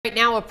Right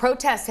now, a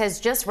protest has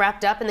just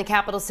wrapped up in the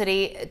capital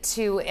city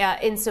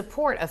in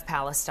support of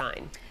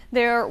Palestine.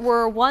 They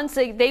were once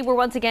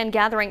again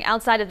gathering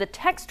outside of the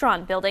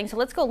Textron building. So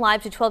let's go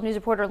live to 12 News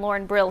reporter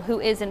Lauren Brill, who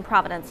is in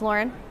Providence.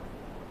 Lauren.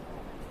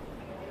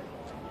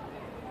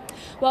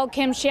 Well,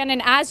 Kim,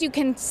 Shannon, as you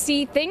can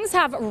see, things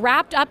have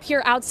wrapped up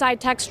here outside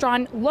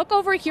Textron. Look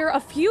over here. A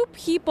few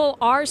people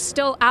are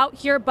still out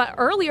here, but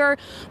earlier,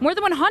 more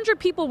than 100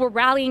 people were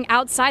rallying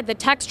outside the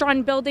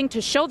Textron building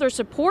to show their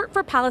support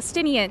for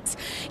Palestinians.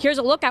 Here's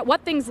a look at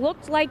what things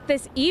looked like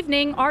this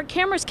evening. Our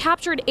cameras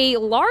captured a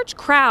large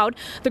crowd,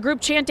 the group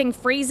chanting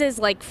phrases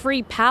like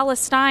Free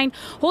Palestine,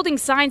 holding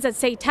signs that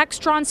say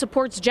Textron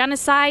supports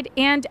genocide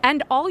and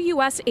end all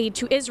U.S. aid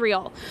to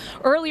Israel.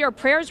 Earlier,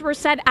 prayers were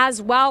said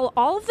as well.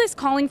 All of this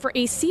calling for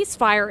a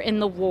ceasefire in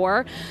the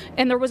war,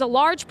 and there was a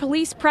large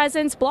police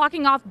presence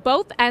blocking off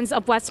both ends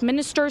of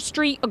Westminster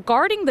Street,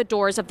 guarding the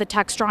doors of the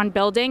Textron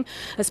building.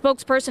 A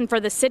spokesperson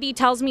for the city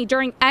tells me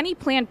during any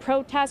planned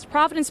protest,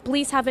 Providence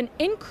police have an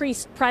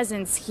increased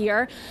presence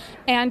here.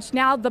 And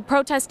now the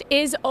protest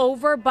is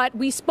over, but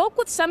we spoke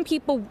with some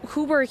people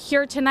who were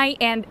here tonight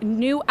and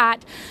knew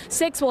at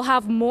 6 we'll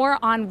have more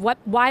on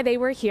why they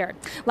were here.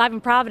 Live in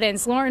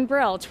Providence, Lauren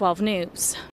Brill, 12 News.